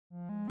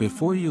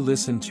Before you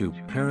listen to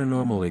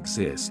Paranormal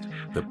Exist,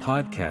 the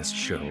podcast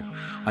show,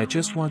 I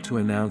just want to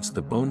announce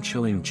the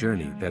bone-chilling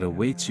journey that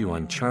awaits you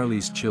on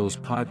Charlie's Chills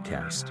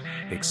podcast,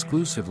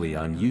 exclusively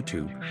on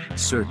YouTube.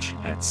 Search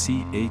at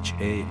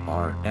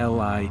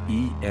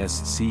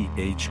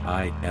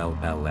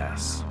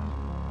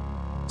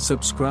CharliesChills.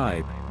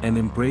 Subscribe, and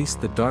embrace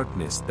the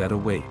darkness that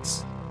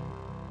awaits.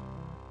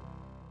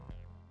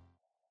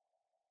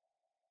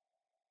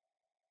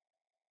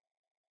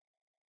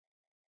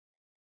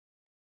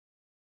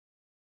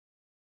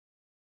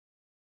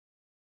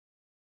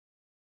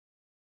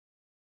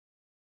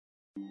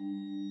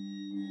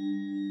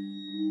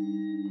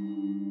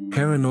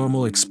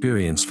 Paranormal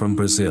experience from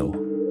Brazil.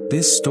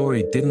 This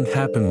story didn't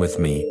happen with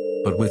me,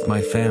 but with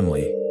my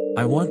family.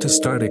 I want to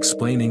start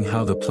explaining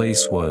how the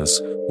place was,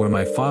 where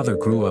my father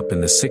grew up in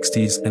the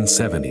 60s and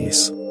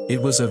 70s.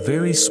 It was a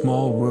very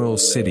small rural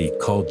city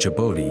called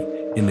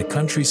Djibouti, in the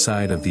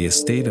countryside of the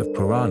estate of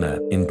Parana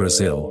in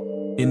Brazil.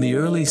 In the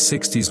early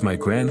 60s my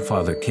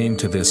grandfather came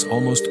to this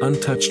almost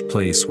untouched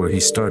place where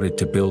he started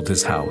to build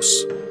his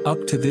house.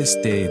 Up to this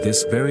day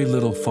this very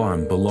little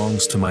farm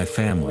belongs to my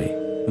family.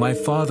 My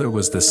father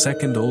was the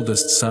second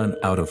oldest son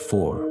out of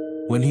 4.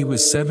 When he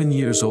was 7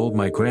 years old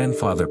my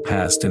grandfather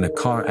passed in a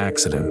car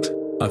accident.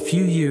 A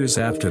few years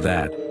after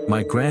that,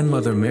 my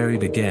grandmother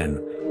married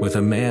again, with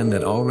a man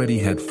that already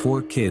had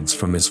 4 kids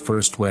from his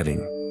first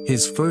wedding.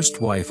 His first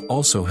wife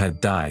also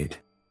had died.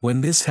 When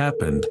this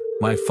happened,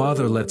 my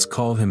father, let's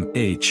call him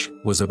H,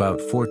 was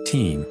about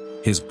 14,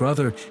 his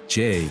brother,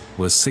 J,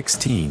 was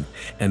 16,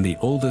 and the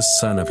oldest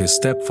son of his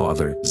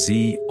stepfather,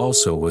 Z,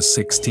 also was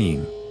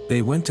 16.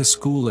 They went to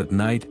school at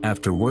night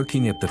after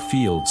working at the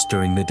fields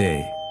during the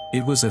day.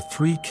 It was a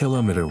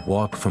 3-kilometer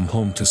walk from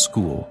home to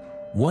school.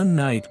 One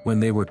night when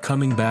they were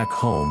coming back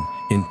home,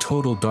 in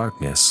total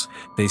darkness,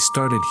 they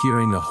started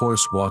hearing a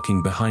horse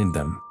walking behind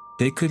them.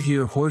 They could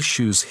hear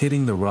horseshoes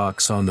hitting the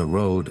rocks on the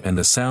road and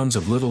the sounds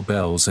of little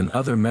bells and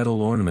other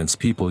metal ornaments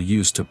people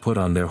used to put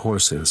on their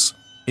horses.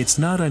 It's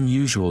not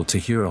unusual to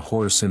hear a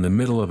horse in the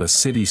middle of a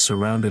city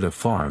surrounded of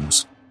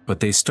farms, but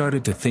they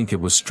started to think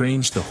it was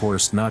strange the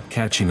horse not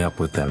catching up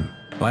with them.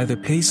 By the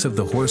pace of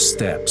the horse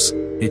steps,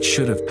 it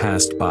should have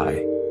passed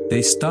by.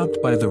 They stopped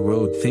by the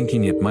road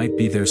thinking it might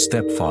be their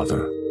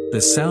stepfather.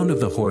 The sound of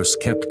the horse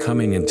kept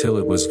coming until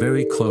it was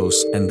very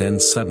close and then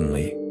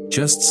suddenly,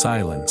 just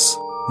silence.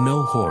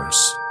 No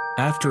horse.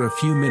 After a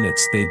few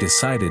minutes they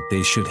decided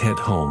they should head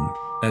home.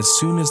 As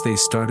soon as they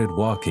started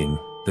walking,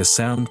 the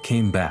sound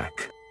came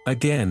back.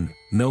 Again,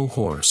 no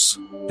horse.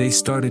 They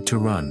started to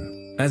run.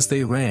 As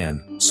they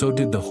ran, so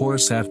did the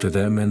horse after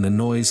them and the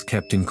noise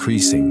kept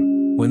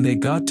increasing. When they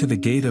got to the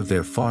gate of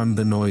their farm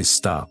the noise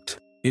stopped.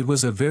 It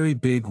was a very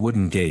big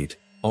wooden gate,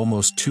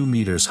 almost 2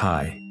 meters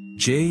high.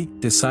 J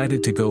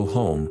decided to go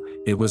home.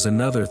 It was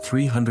another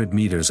 300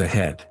 meters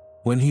ahead.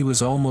 When he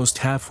was almost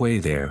halfway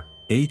there,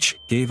 H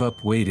gave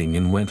up waiting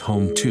and went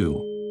home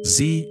too.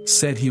 Z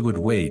said he would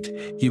wait,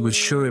 he was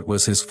sure it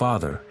was his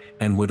father,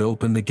 and would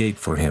open the gate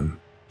for him.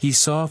 He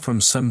saw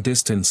from some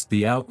distance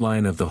the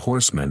outline of the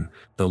horseman,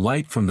 the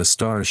light from the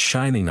stars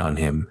shining on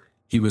him.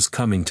 He was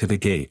coming to the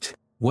gate.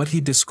 What he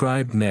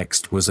described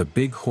next was a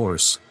big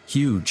horse,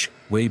 huge,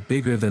 way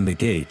bigger than the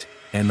gate,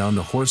 and on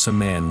the horse a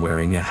man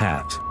wearing a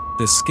hat.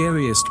 The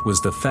scariest was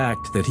the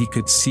fact that he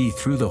could see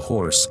through the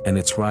horse and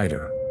its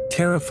rider.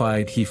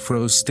 Terrified he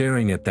froze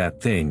staring at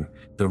that thing.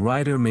 The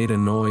rider made a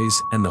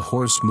noise and the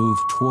horse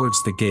moved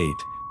towards the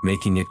gate,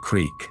 making it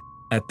creak.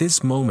 At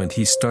this moment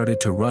he started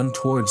to run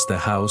towards the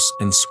house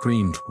and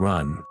screamed,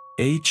 "Run!"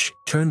 H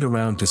turned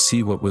around to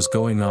see what was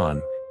going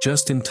on,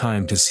 just in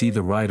time to see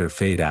the rider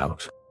fade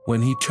out.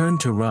 When he turned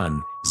to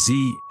run,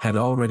 Z had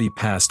already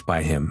passed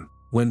by him.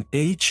 When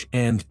H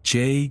and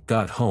J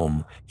got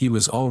home, he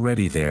was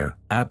already there,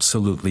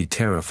 absolutely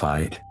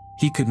terrified.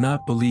 He could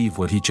not believe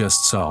what he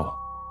just saw.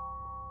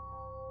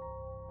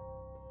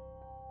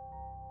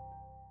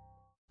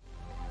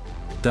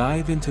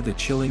 Dive into the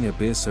chilling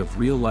abyss of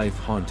real-life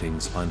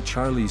hauntings on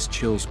Charlie's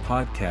Chills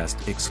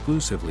podcast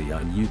exclusively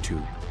on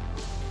YouTube.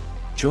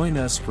 Join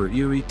us for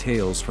eerie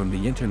tales from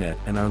the internet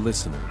and our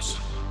listeners.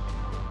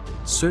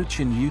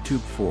 Search in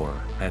YouTube for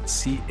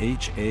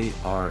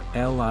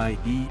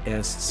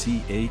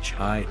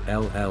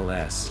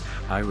 @CharliesChills.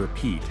 I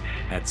repeat,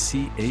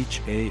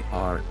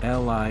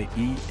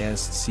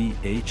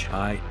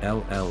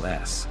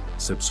 @CharliesChills.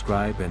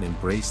 Subscribe and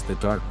embrace the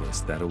darkness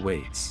that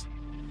awaits.